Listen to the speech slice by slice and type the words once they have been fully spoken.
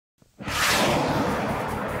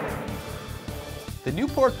The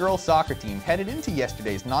Newport girls soccer team headed into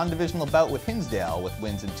yesterday's non-divisional bout with Hinsdale with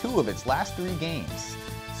wins in 2 of its last 3 games.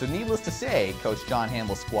 So needless to say, Coach John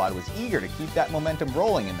Hamill's squad was eager to keep that momentum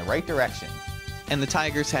rolling in the right direction. And the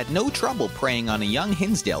Tigers had no trouble preying on a young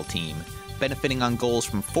Hinsdale team, benefiting on goals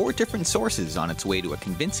from 4 different sources on its way to a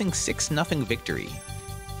convincing 6-0 victory.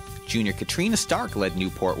 Junior Katrina Stark led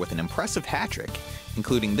Newport with an impressive hat-trick,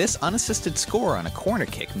 including this unassisted score on a corner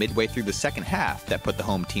kick midway through the second half that put the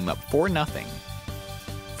home team up 4-0.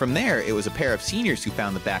 From there, it was a pair of seniors who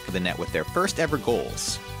found the back of the net with their first ever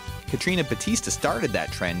goals. Katrina Batista started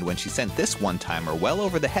that trend when she sent this one-timer well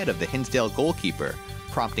over the head of the Hinsdale goalkeeper,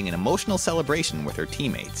 prompting an emotional celebration with her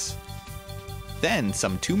teammates. Then,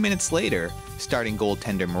 some 2 minutes later, starting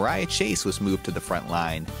goaltender Mariah Chase was moved to the front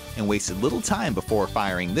line and wasted little time before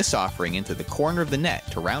firing this offering into the corner of the net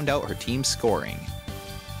to round out her team's scoring.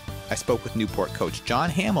 I spoke with Newport coach John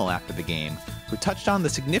Hamill after the game, who touched on the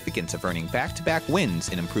significance of earning back-to-back wins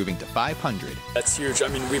and improving to 500. That's huge. I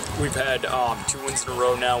mean, we've had 2 wins in a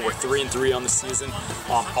row now. We're 3-3 on the season.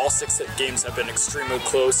 All 6 games have been extremely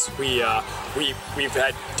close. We've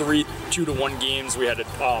had 3 2-1 games. We had 2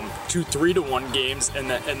 3-1 games, and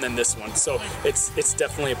then this one. So it's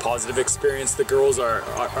definitely a positive experience. The girls are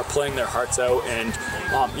playing their hearts out, and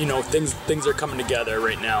you know, things are coming together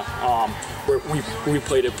right now. We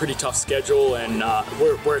played a pretty tough schedule, and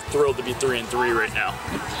we're thrilled to be 3-3 right now.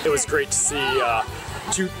 It was great to see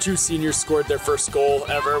two seniors scored their first goal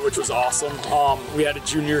ever, which was awesome. We had a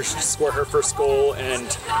junior score her first goal, and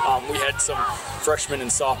we had some freshmen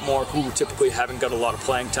and sophomore who typically haven't got a lot of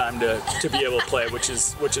playing time to be able to play, which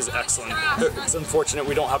is excellent. It's unfortunate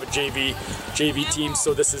we don't have a JV team,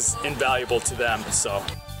 so this is invaluable to them. So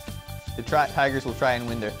The Tigers will try and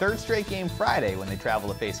win their 3rd straight game Friday when they travel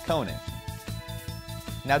to face Conan.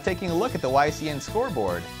 Now taking a look at the YCN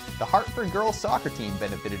scoreboard, the Hartford girls soccer team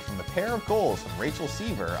benefited from a pair of goals from Rachel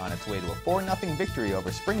Seaver on its way to a 4-0 victory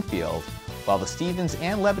over Springfield, while the Stevens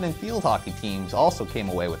and Lebanon field hockey teams also came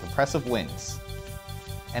away with impressive wins.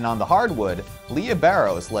 And on the hardwood, Leah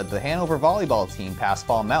Barrows led the Hanover volleyball team past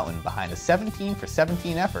Fall Mountain behind a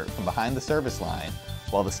 17-for-17 effort from behind the service line,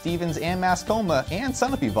 while the Stevens and Mascoma and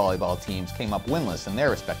Sunapee volleyball teams came up winless in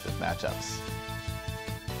their respective matchups.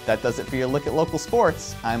 That does it for your look at local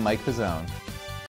sports. I'm Mike Pizzone.